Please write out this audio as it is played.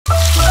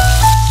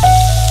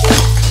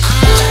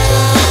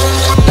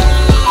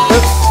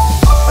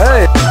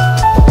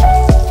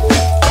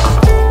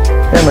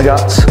the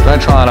guts.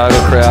 Don't try and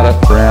overcrowd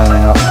it.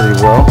 Browning up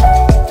pretty well.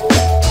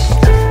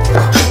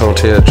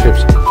 Tortilla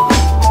chips.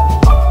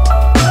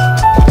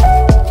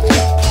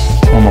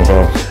 Oh my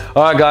God.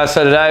 All right guys,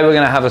 so today we're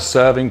gonna have a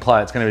serving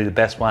plate. It's gonna be the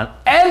best one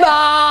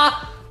ever.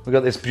 We've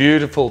got this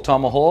beautiful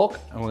tomahawk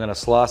and we're gonna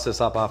slice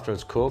this up after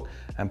it's cooked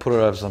and put it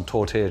over some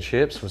tortilla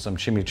chips with some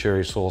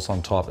chimichurri sauce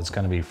on top. It's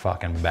gonna be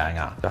fucking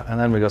banger. And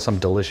then we got some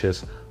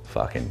delicious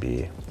fucking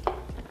beer.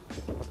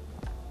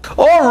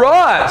 All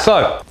right,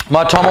 so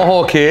my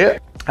tomahawk here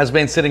has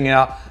been sitting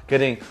out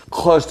getting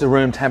close to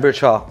room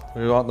temperature.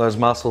 We want those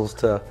muscles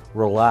to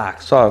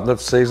relax. So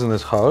let's season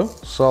this hoe.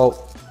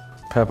 Salt,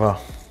 pepper.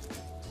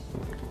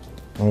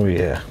 Oh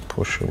yeah,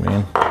 push them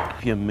in.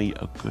 Give me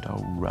a good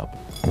old rub.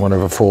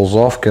 Whatever falls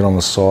off, get on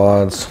the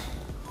sides.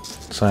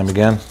 Same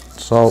again,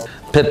 salt,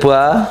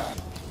 pepper.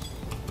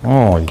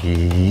 Oh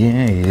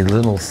yeah, you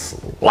little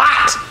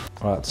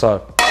slut. All right,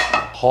 so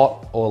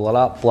hot, oil it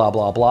up, blah,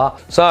 blah, blah.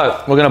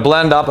 So we're gonna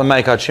blend up and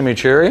make our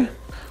chimichurri.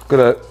 Got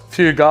a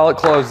few garlic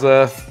cloves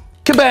there.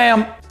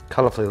 Kabam!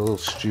 Cut off the little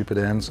stupid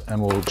ends and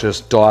we'll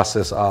just dice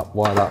this up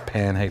while that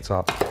pan heats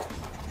up.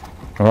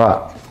 All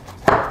right,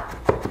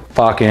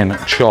 fucking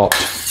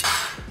chopped.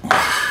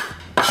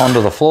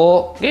 Onto the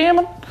floor. Yeah,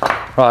 man.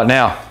 Right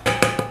now,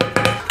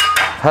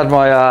 had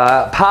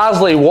my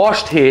parsley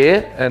washed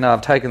here and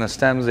I've taken the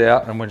stems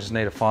out and we just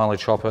need to finally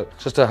chop it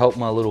just to help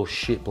my little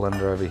shit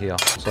blender over here.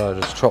 So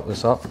just chop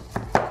this up.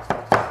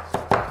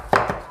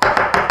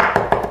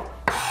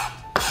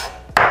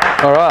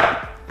 All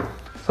right,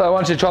 so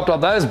once you chopped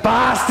up those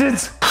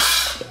bastards,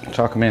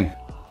 chuck them in.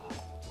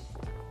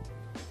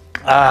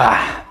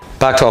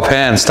 Back to our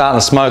pan, starting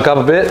to smoke up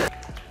a bit.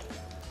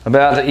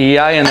 About the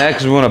EA in there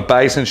because we want to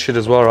base and shit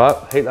as well, right?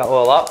 Heat that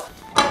oil up.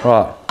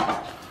 Right,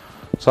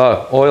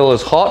 so oil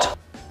is hot.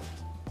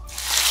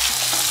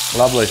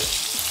 Lovely,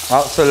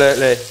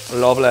 absolutely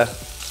lovely.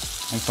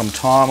 And some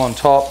thyme on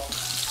top.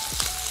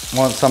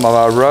 Want some of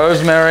our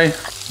rosemary,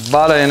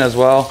 butter in as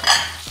well,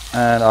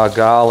 and our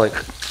garlic.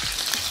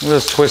 We'll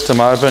just twist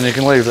them open. You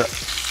can leave the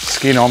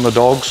skin on the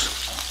dogs.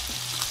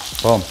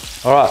 Boom.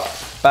 All right,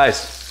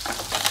 base.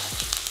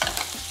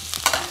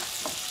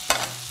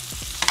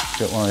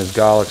 Get one of these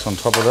garlics on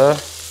top of there.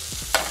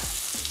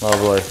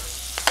 Lovely.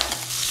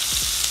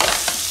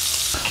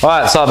 All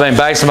right, so I've been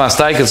basting my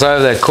steak. It's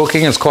over there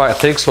cooking. It's quite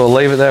thick, so we'll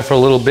leave it there for a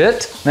little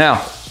bit.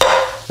 Now,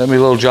 let me a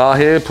little jar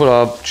here. Put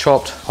our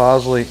chopped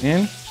parsley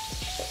in.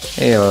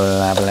 Here,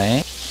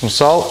 lovely. Some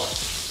salt.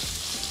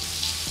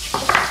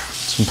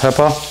 Some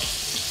pepper.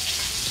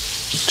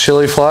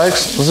 Chili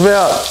flakes. There's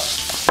about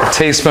a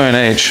teaspoon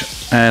each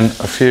and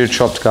a few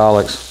chopped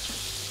garlics.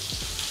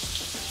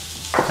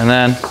 And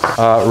then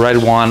red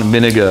wine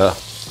vinegar.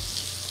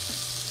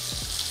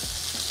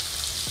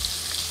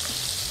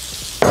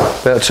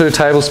 About 2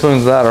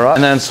 tablespoons of that, all right?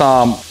 And then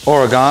some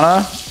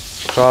oregano,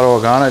 dried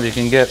oregano. If you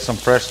can get some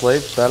fresh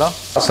leaves, better.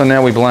 So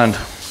now we blend.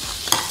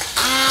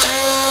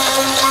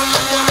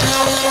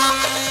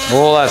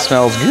 Oh, that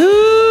smells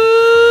good.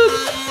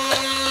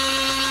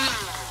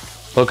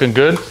 Looking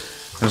good.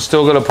 I'm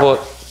still gonna put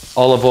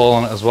olive oil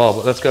on it as well,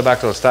 but let's go back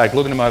to the steak.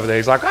 Look at him over there.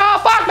 He's like, oh,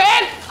 fuck,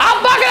 man,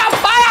 I'm fucking on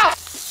fire.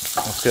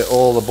 Let's get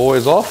all the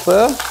boys off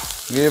there.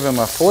 Give him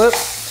a flip.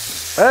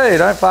 Hey,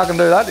 don't fucking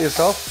do that to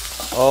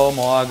yourself. Oh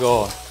my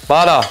God.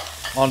 Butter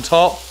on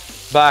top,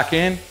 back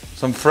in.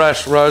 Some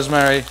fresh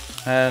rosemary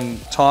and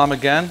thyme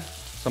again.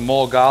 Some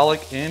more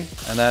garlic in,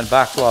 and then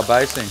back to our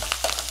basting.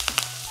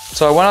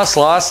 So when I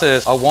slice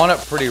this, I want it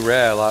pretty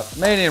rare, like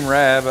medium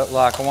rare, but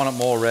like I want it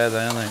more rare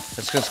than anything.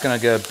 It's just gonna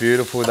go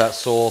beautiful with that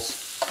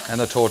sauce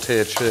and the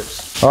tortilla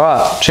chips. All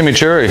right,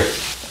 chimichurri.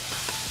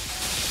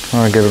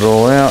 Try and get it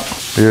all out.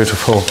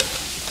 Beautiful.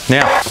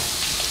 Now,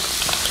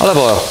 olive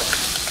oil.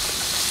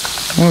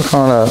 I'm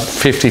kind of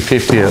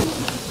 50-50 it.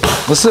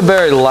 This is a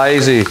very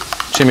lazy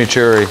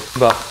chimichurri,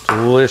 but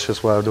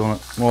delicious way of doing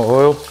it. More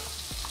oil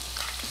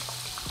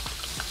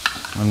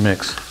and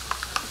mix.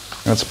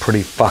 That's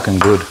pretty fucking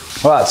good.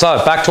 All right, so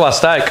back to our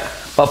steak.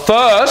 But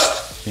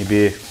first, your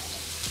beer.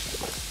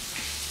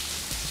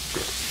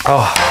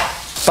 Oh,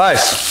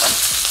 base.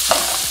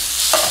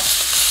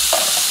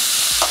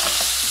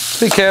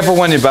 Be careful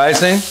when you're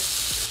basting.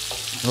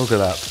 Look at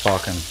that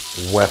fucking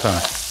weapon.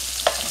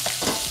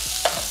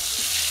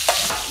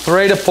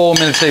 3 to 4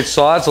 minutes each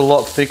side. It's a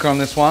lot thicker on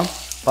this one.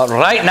 But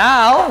right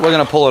now, we're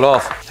gonna pull it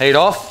off. Heat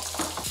off.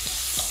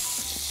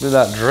 Do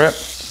that drip.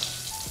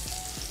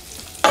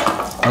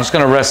 I'm just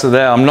gonna rest it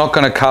there. I'm not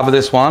gonna cover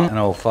this one and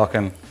it'll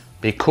fucking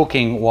be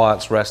cooking while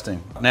it's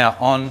resting. Now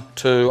on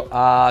to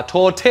our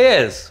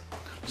tortillas.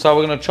 So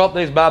we're gonna chop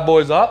these bad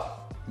boys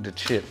up into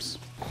chips.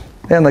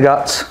 In the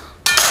guts.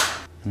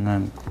 And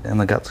then in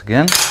the guts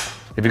again.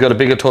 If you've got a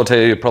bigger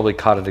tortilla, you probably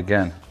cut it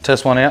again.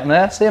 Test one out in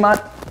there. See you,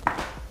 mate.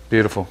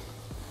 Beautiful.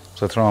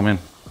 So throw them in.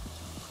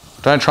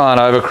 Don't try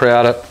and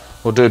overcrowd it.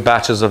 We'll do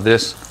batches of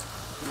this.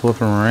 Flip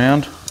them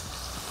around.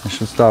 They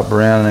should start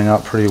browning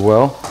up pretty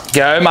well.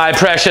 Go, my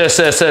precious.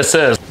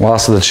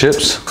 Last of the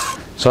chips.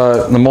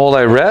 So the more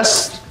they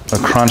rest, the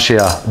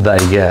crunchier they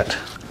get.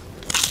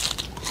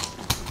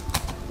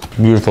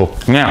 Beautiful.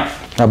 Now,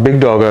 A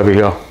big dog over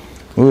here.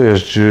 Look at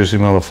this juicy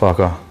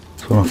motherfucker.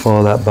 Just want to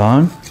follow that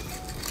bone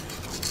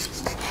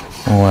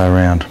all the way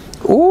around.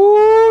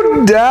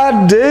 Ooh,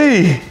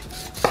 daddy!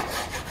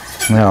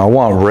 Now I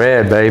want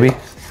red, baby.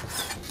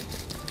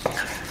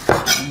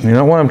 You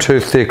don't want them too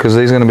thick because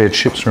these are going to be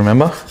chips,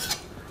 remember?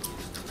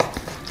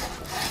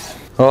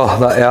 Oh,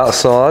 the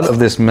outside of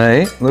this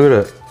meat, look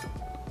at it.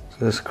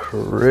 It's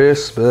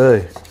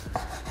crispy.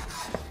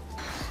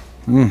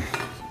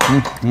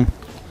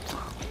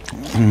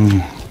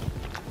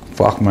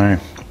 Fuck me.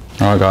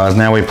 Alright guys,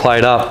 now we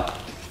plate up.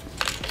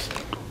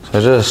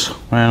 So just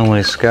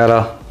randomly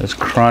scatter this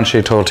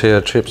crunchy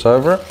tortilla chips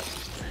over it.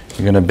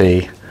 You're gonna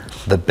be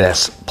the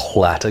best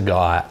platter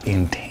guy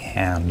in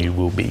town, you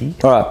will be.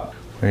 Alright,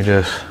 we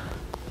just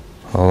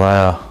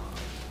allow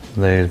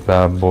these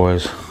bad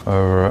boys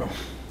over it.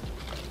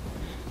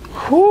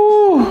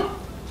 Whoo!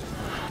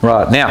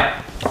 Right,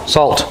 now,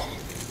 salt.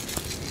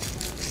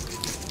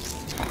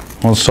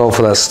 One salt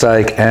for that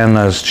steak and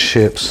those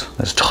chips,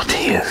 those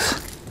tortillas.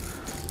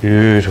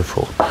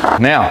 Beautiful.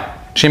 Now,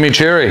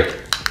 chimichurri.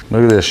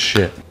 Look at this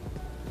shit.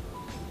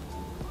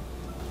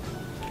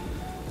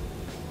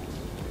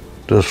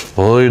 Just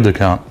feed the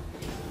cunt.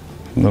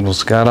 Little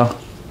scatter.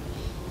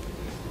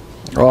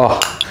 Oh,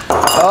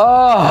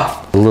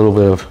 a little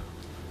bit of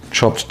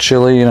chopped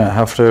chili, you don't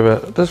have to,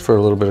 but just for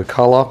a little bit of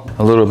colour.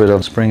 A little bit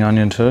of spring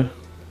onion too.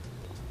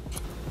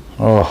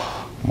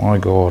 Oh my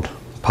God.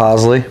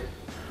 Parsley.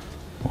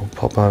 We'll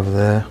pop over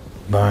there.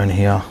 Bone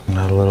here. And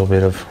add a little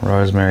bit of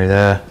rosemary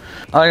there.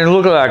 I mean,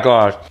 look at that,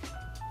 guys.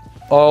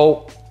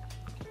 Oh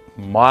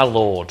my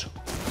Lord.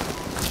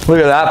 Look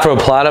at that for a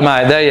platter,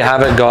 mate. There you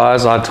have it,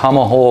 guys. Our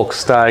tomahawk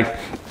steak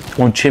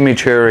with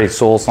chimichurri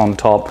sauce on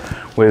top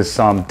with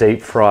some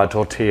deep fried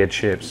tortilla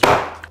chips.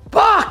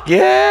 Fuck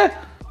yeah!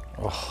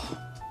 Oh.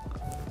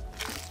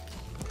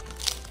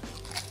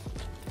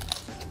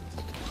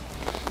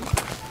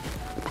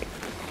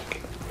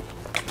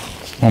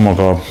 Oh my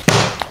God.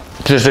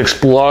 Just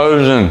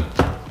explosion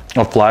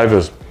of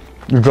flavors.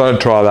 You've got to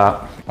try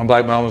that. I'm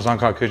Blake Melvin's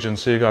UNCUT Kitchen.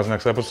 See you guys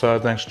next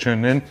episode. Thanks for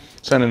tuning in.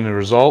 Send in the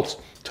results.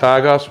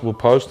 Tag us. We'll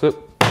post it.